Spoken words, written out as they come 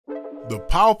The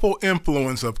powerful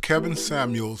influence of Kevin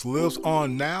Samuels lives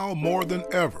on now more than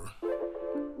ever.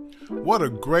 What a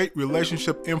great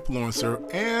relationship influencer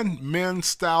and men's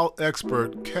style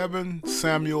expert Kevin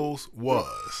Samuels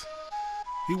was.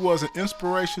 He was an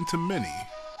inspiration to many.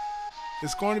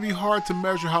 It's going to be hard to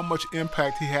measure how much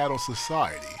impact he had on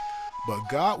society, but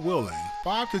God willing,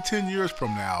 5 to 10 years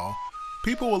from now,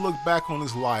 people will look back on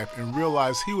his life and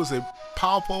realize he was a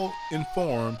powerful,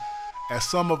 informed, as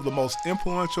some of the most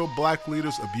influential black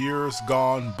leaders of years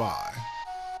gone by.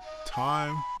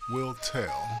 Time will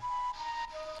tell.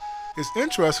 It's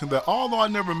interesting that although I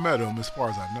never met him, as far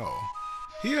as I know,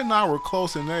 he and I were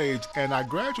close in age, and I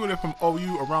graduated from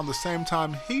OU around the same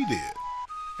time he did,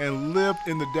 and lived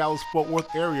in the Dallas-Fort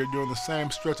Worth area during the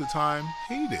same stretch of time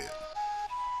he did.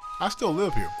 I still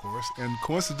live here, of course, and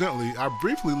coincidentally, I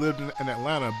briefly lived in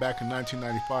Atlanta back in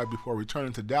 1995 before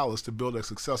returning to Dallas to build a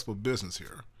successful business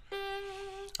here.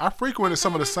 I frequented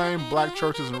some of the same black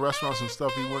churches and restaurants and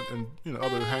stuff he went and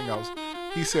other hangouts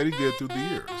he said he did through the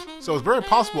years. So it's very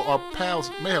possible our paths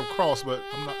may have crossed, but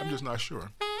I'm just not sure.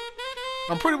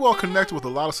 I'm pretty well connected with a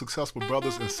lot of successful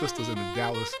brothers and sisters in the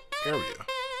Dallas area.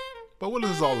 But what is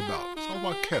this all about? It's all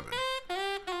about Kevin.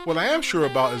 What I am sure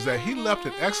about is that he left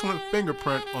an excellent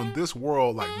fingerprint on this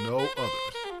world like no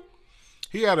others.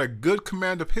 He had a good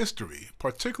command of history,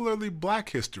 particularly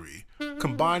black history,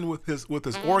 combined with his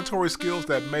oratory skills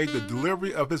that made the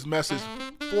delivery of his message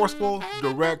forceful,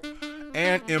 direct,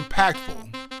 and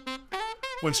impactful.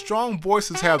 When strong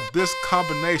voices have this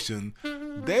combination,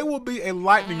 they will be a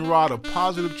lightning rod of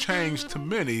positive change to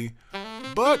many,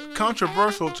 but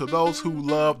controversial to those who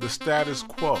love the status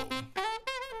quo.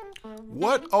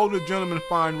 What older gentlemen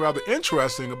find rather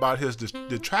interesting about his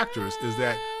detractors is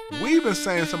that we've been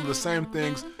saying some of the same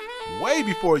things way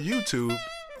before YouTube,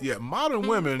 yet modern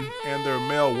women and their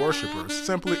male worshippers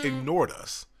simply ignored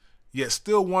us, yet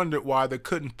still wondered why they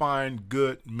couldn't find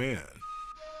good men.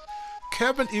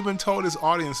 Kevin even told his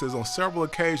audiences on several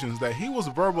occasions that he was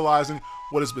verbalizing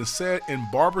what has been said in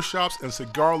barbershops and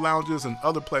cigar lounges and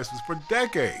other places for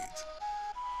decades.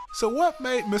 So what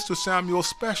made Mr. Samuel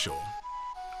special?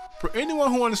 For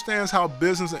anyone who understands how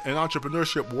business and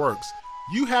entrepreneurship works,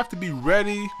 you have to be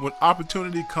ready when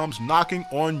opportunity comes knocking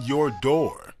on your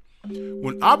door.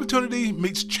 When opportunity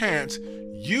meets chance,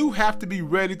 you have to be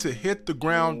ready to hit the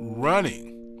ground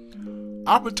running.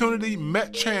 Opportunity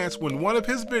met chance when one of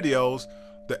his videos,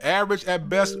 the average at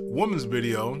best woman's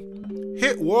video,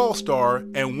 hit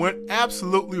WorldStar and went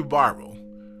absolutely viral.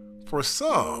 For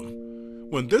some,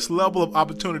 when this level of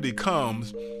opportunity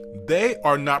comes, they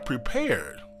are not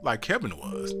prepared like Kevin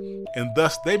was, and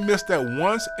thus they missed that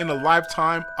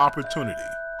once-in-a-lifetime opportunity.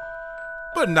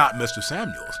 But not Mr.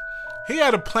 Samuels. He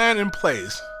had a plan in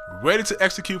place, ready to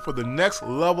execute for the next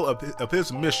level of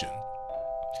his mission.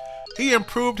 He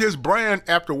improved his brand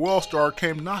after WorldStar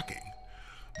came knocking.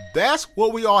 That's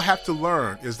what we all have to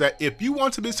learn, is that if you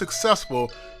want to be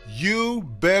successful, you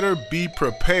better be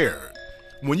prepared.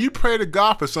 When you pray to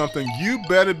God for something, you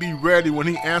better be ready when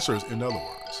he answers, in other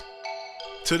words.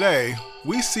 Today,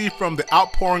 we see from the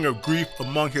outpouring of grief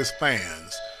among his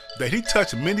fans that he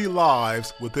touched many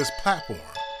lives with this platform.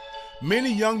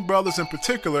 Many young brothers in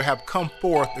particular have come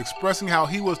forth expressing how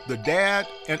he was the dad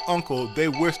and uncle they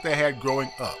wished they had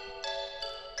growing up.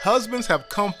 Husbands have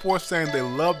come forth saying they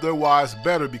love their wives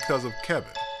better because of Kevin.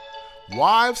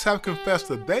 Wives have confessed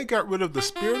that they got rid of the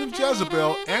spirit of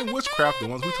Jezebel and witchcraft, the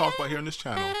ones we talk about here in this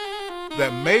channel,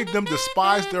 that made them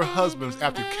despise their husbands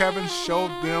after Kevin showed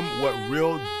them what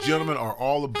real gentlemen are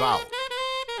all about.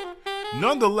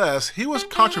 Nonetheless, he was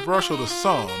controversial to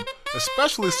some,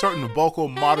 especially certain vocal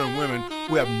modern women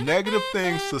who have negative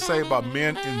things to say about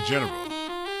men in general.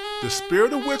 The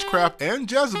spirit of witchcraft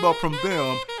and Jezebel from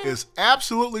them is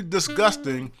absolutely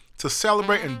disgusting to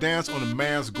celebrate and dance on a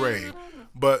man's grave,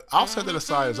 but I'll set that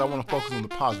aside as I want to focus on the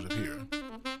positive here.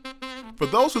 For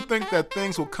those who think that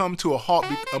things will come to a halt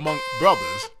among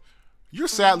brothers, you're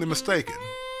sadly mistaken.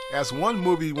 As one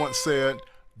movie once said,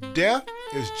 death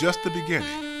is just the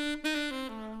beginning.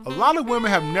 A lot of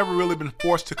women have never really been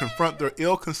forced to confront their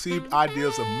ill-conceived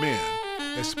ideas of men,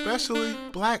 especially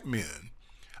black men,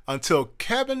 until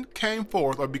Kevin came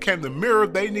forth or became the mirror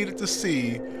they needed to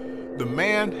see the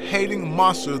man-hating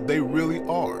monsters they really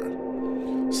are.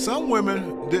 Some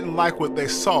women didn't like what they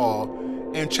saw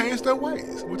and changed their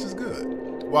ways, which is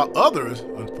good, while others,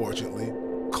 unfortunately,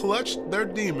 clutched their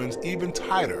demons even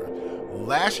tighter,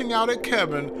 lashing out at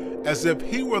Kevin as if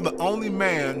he were the only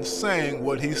man saying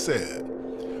what he said.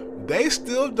 They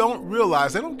still don't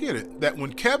realize, they don't get it, that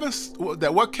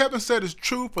what Kevin said is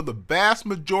true for the vast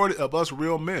majority of us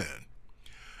real men.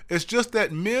 It's just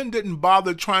that men didn't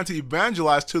bother trying to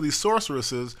evangelize to these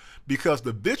sorceresses because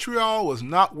the vitriol was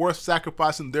not worth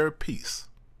sacrificing their peace.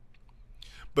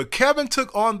 But Kevin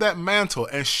took on that mantle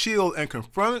and shield and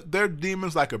confronted their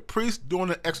demons like a priest doing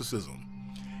an exorcism.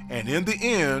 And in the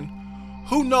end,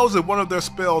 who knows if one of their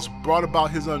spells brought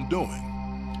about his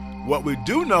undoing? What we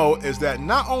do know is that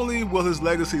not only will his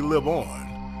legacy live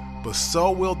on, but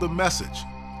so will the message,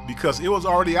 because it was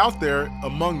already out there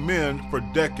among men for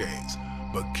decades.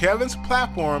 But Kevin's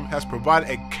platform has provided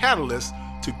a catalyst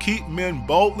to keep men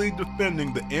boldly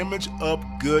defending the image of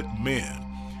good men,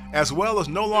 as well as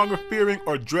no longer fearing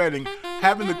or dreading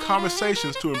having the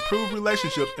conversations to improve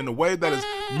relationships in a way that is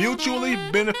mutually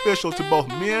beneficial to both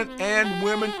men and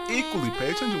women equally.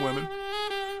 Pay attention, women.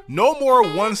 No more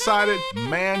one-sided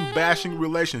man-bashing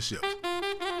relationships.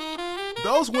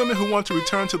 Those women who want to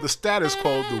return to the status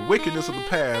quo, the wickedness of the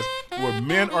past, where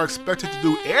men are expected to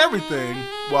do everything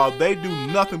while they do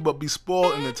nothing but be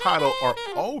spoiled and entitled, are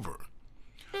over.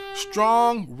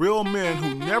 Strong, real men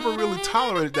who never really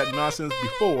tolerated that nonsense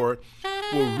before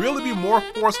will really be more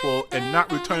forceful and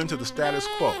not returning to the status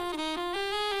quo.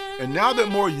 And now that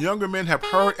more younger men have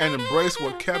heard and embraced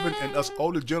what Kevin and us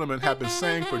older gentlemen have been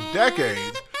saying for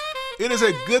decades, it is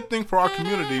a good thing for our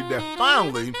community that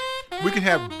finally we can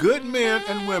have good men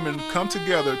and women come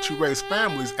together to raise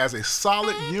families as a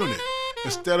solid unit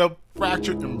instead of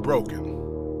fractured and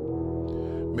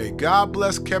broken. May God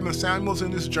bless Kevin Samuels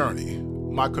in this journey.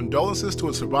 My condolences to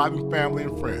his surviving family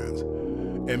and friends.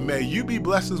 And may you be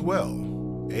blessed as well.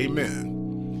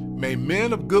 Amen. May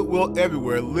men of goodwill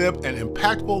everywhere live an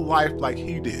impactful life like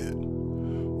he did.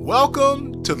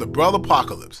 Welcome to the Brother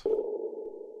Apocalypse.